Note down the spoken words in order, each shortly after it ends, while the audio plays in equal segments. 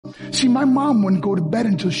See, my mom wouldn't go to bed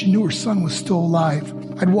until she knew her son was still alive.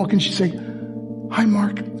 I'd walk in, she'd say, "Hi,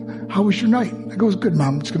 Mark. How was your night?" I go, "It was good,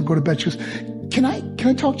 Mom. I'm just going to go to bed." She goes, Can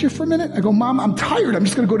I talk to you for a minute?" I go, "Mom, I'm tired. I'm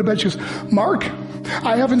just going to go to bed." She goes, "Mark,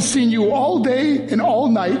 I haven't seen you all day and all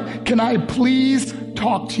night. Can I please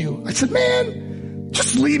talk to you?" I said, "Man,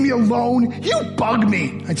 just leave me alone. You bug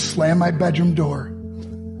me." I'd slam my bedroom door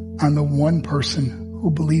on the one person who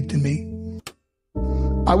believed in me.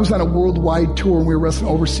 I was on a worldwide tour and we were wrestling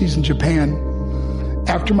overseas in Japan.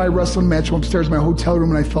 After my wrestling match, I went upstairs in my hotel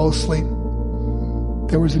room and I fell asleep.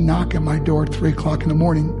 There was a knock at my door at 3 o'clock in the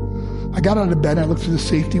morning. I got out of bed and I looked through the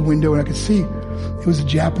safety window and I could see it was a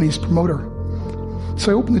Japanese promoter.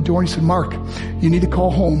 So I opened the door and he said, "Mark, you need to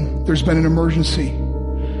call home. There's been an emergency."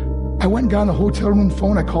 I went and got on the hotel room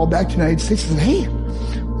phone. I called back to the United States and said, "Hey,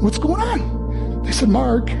 what's going on?" They said,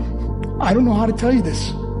 "Mark, I don't know how to tell you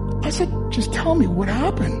this." I said, "Just tell me what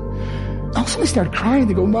happened." All of a sudden they started crying.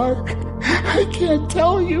 They go, "Mark, I can't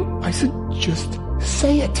tell you." I said, "Just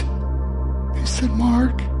say it." They said,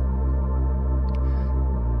 "Mark,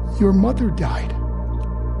 your mother died."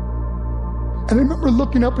 And I remember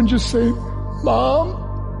looking up and just saying, "Mom,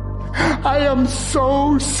 I am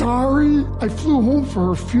so sorry." I flew home for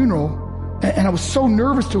her funeral and I was so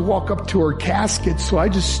nervous to walk up to her casket, so I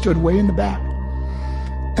just stood way in the back.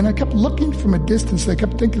 And I kept looking from a distance. I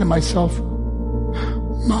kept thinking to myself,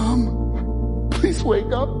 "Mom, please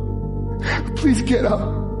wake up. Please get up."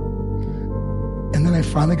 And then I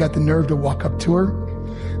finally got the nerve to walk up to her.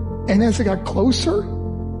 And as I got closer,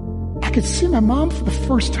 I could see my mom for the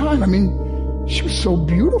first time. I mean, she was so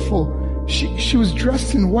beautiful. She was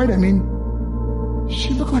dressed in white. I mean,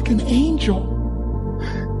 she looked like an angel.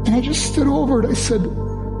 And I just stood over her and I said,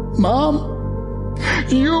 "Mom,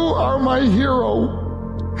 you are my hero.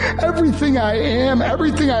 Everything I am,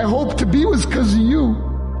 everything I hope to be was because of you.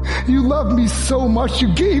 You loved me so much. You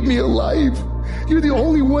gave me a life. You're the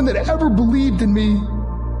only one that ever believed in me."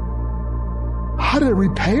 How did I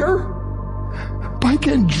repay her? By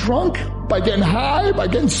getting drunk? By getting high? By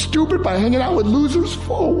getting stupid? By hanging out with losers?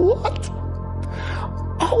 For what?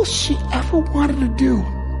 All she ever wanted to do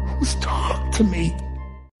was talk to me.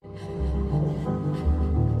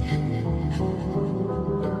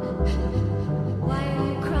 Why are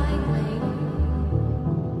you crying, Wayne?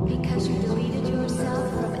 Because you deleted yourself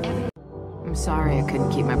from every... I'm sorry I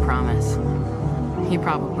couldn't keep my promise. You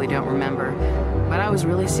probably don't remember, but I was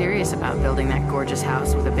really serious about building that gorgeous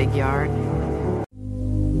house with a big yard.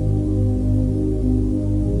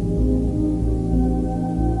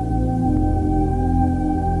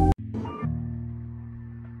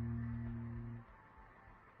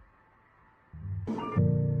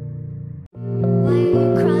 Why are you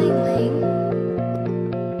crying, Wayne?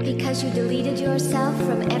 Because you deleted yourself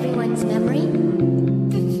from everyone's memory?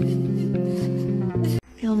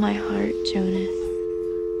 Feel my heart, Jonas.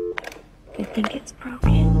 I think it's broken.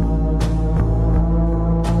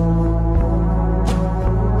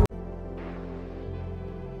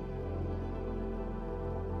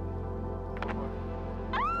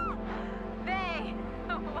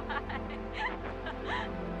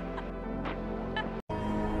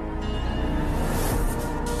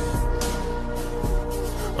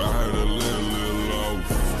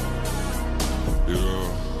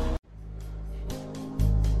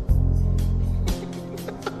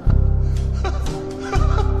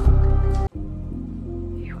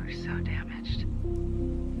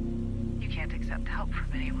 Help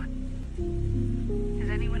from anyone. Has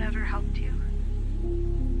anyone ever helped you?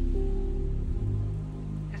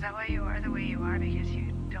 Is that why you are the way you are? Because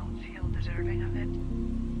you don't feel deserving of it?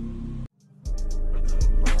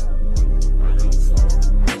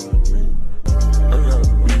 I got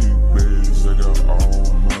big bags, I got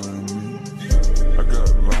all money. I got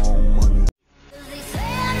long money. They say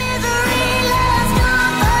I'm ʟɪᵑs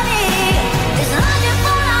company. It's not your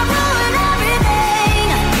fault I ruin everything.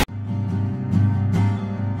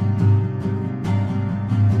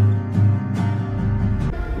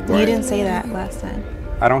 You didn't say that last time.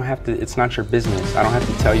 I don't have to, it's not your business. I don't have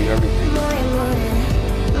to tell you everything.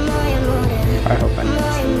 I hope I know.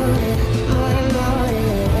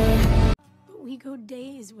 But we go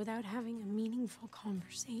days without having a meaningful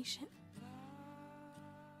conversation.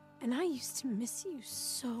 And I used to miss you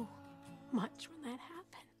so much when that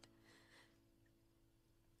happened.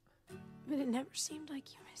 But it never seemed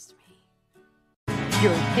like you missed me.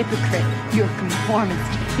 You're a hypocrite. You're a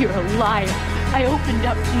conformist. You're a liar. I opened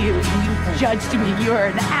up to you and you judged me. You're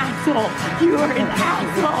an asshole. You're an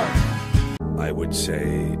asshole. I would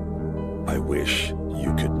say, I wish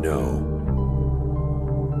you could know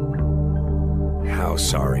how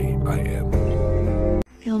sorry I am.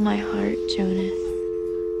 Feel my heart, Jonas.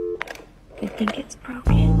 I think it's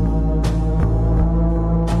broken.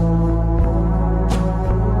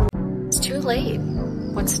 It's too late.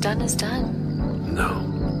 What's done is done. No.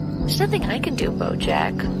 There's nothing I can do,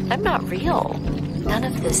 Bojack. I'm not real. None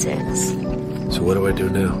of this is. So what do I do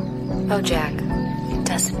now? Bojack, it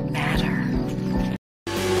doesn't matter.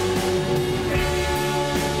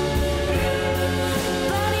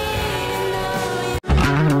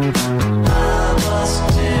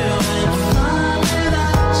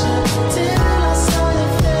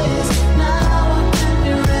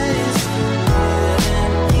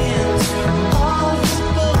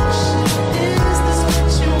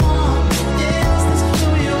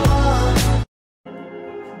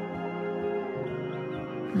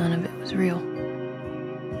 None of it was real.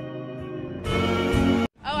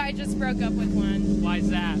 Oh, I just broke up with one. Why's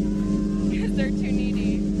that? Because they're too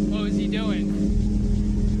needy. What was he doing?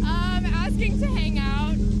 Asking to hang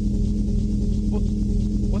out.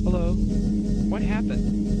 What? Hello? What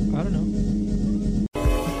happened? I don't know.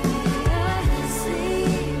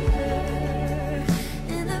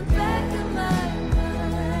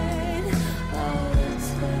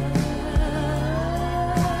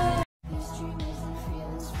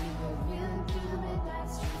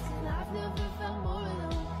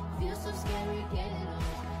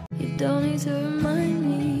 You don't need to remind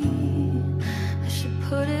me. I should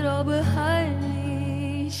put it all behind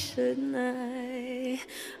me, shouldn't I?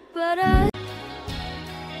 But I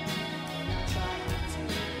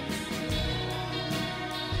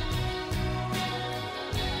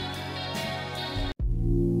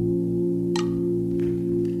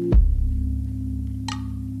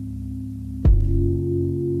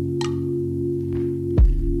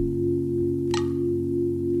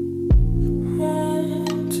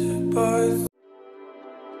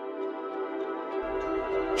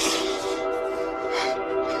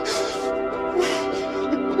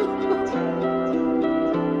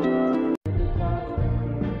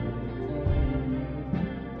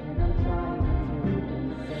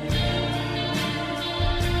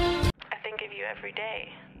every day.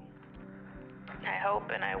 I hope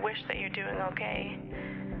and I wish that you're doing okay.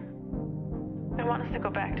 I want us to go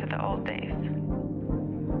back to the old days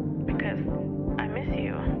because I miss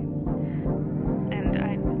you and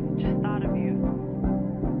I just thought of you.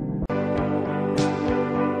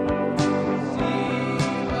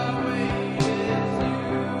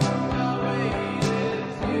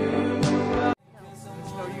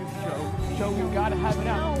 Joe, you gotta have it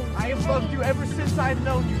out. I have loved you ever since I've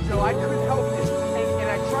known you, Joe. I couldn't help it. And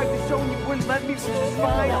I tried to show you wouldn't let me, which is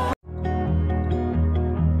fine.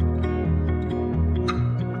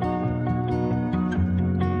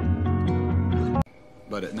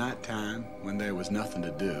 But at night time, when there was nothing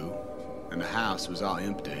to do, and the house was all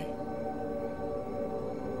empty,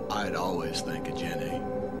 I'd always think of Jenny.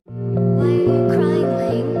 Why are you crying,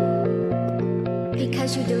 Lane?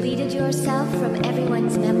 Because you deleted yourself from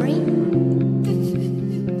everyone's memory?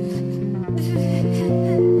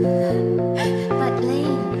 But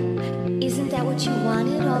Lane, isn't that what you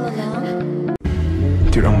wanted all along?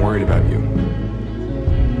 Dude, I'm worried about you.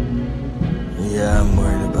 Yeah, I'm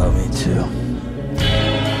worried about me too.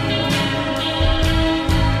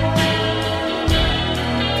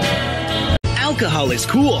 Alcohol is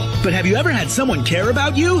cool, but have you ever had someone care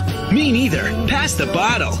about you? Me neither. Pass the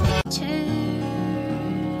bottle.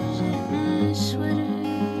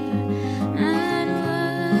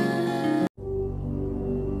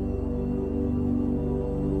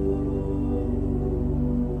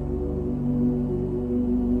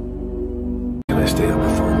 Can I stay up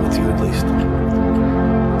and phone with you at least?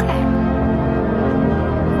 Okay.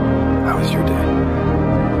 How was your day?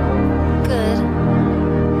 Good.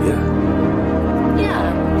 Yeah.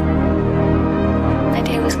 Yeah. My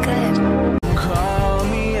day was good. Call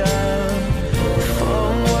me up.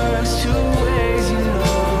 Phone works two ways, you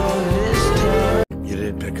know this time. You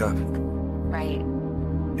didn't pick up. Right.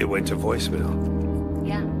 It went to voicemail.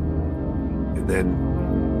 Yeah. And then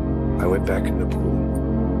I went back in the pool.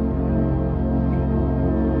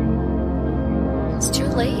 It's too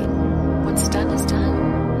late. What's done is done.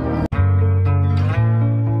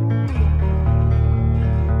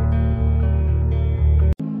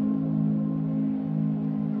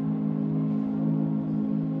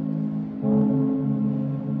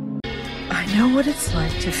 I know what it's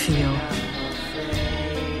like to feel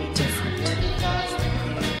different.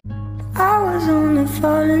 I was only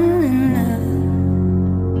falling in love.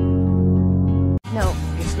 No.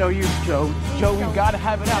 It's no use, Joe. Joe, you gotta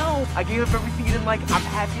have it out. I gave up everything you didn't like. I'm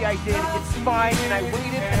happy I did. It's fine. And I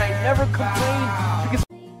waited and I never complained because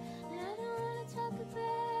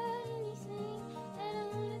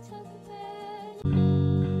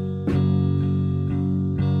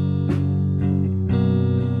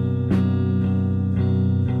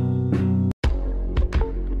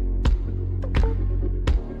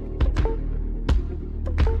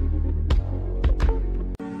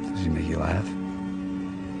laugh?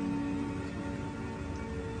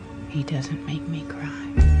 He doesn't make me cry.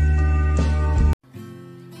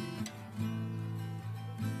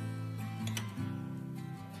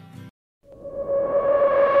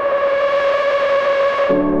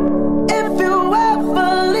 If you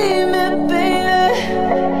ever leave me, baby,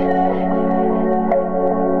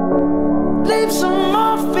 leave some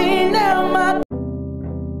morphine in my.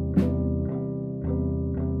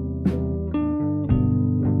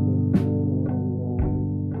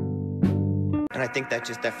 And I think that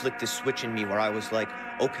flicked this switch in me where I was like,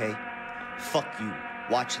 okay, fuck you,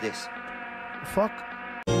 watch this. Fuck.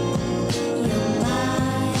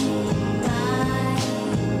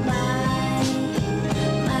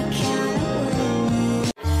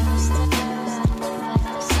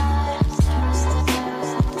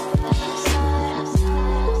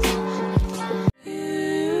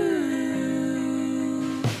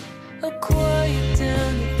 I'll quiet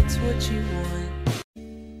down if it's what you want.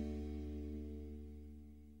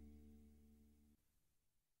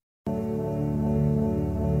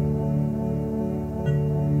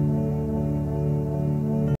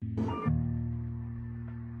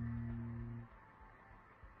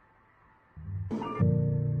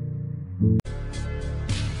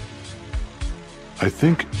 I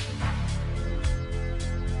think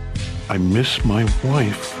I miss my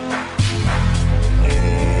wife.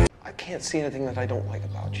 I can't see anything that I don't like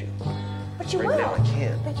about you. But you right will. Now, I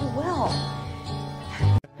can't. But you will.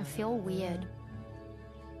 I feel weird.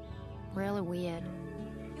 Really weird.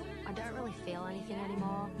 I don't really feel anything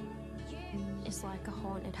anymore. It's like a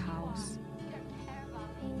haunted house.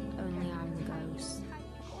 Only I'm the ghost.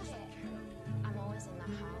 I'm always in that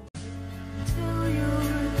house. Tell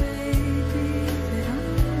your baby that I'm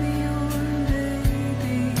your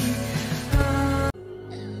baby.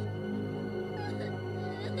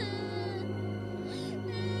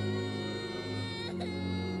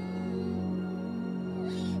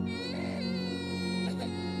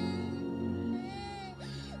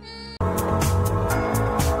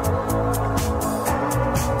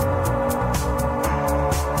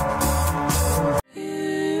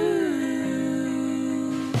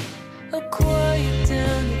 I'll quiet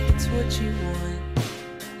down if it's what you want.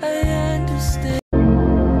 I understand.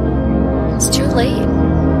 It's too late.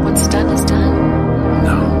 What's done is done.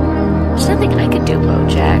 No. There's nothing I can do,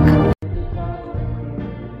 BoJack.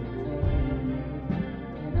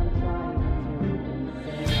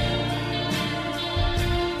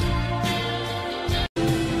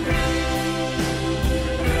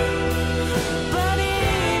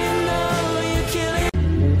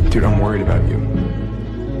 Dude, I'm worried about you.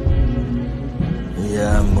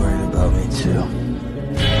 Yeah, I'm worried about me too.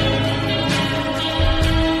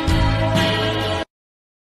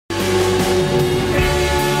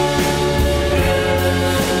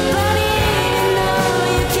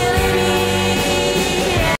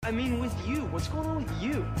 I mean, with you. What's going on with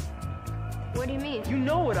you? What do you mean? You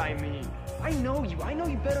know what I mean. I know you. I know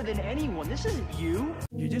you better than anyone. This isn't you.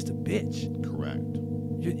 You're just a bitch. Correct.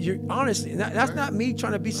 You're honestly, that's not me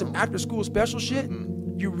trying to be some after school special shit.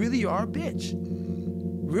 You really are a bitch.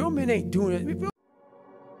 Real men ain't doing it.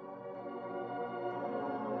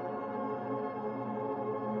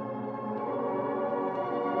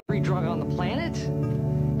 Every drug on the planet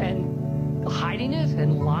and hiding it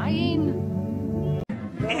and lying.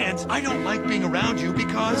 And I don't like being around you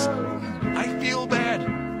because I feel bad.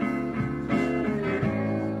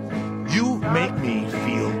 You make me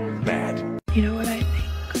feel bad. You know what I think?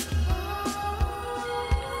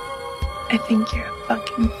 I think you're a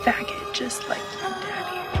fucking faggot just like your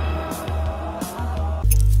daddy.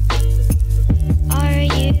 Are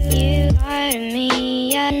you tired of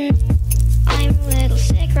me yet? I'm a little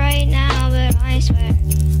sick right now, but I swear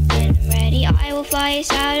when I'm ready I will fly us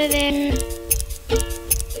out of it.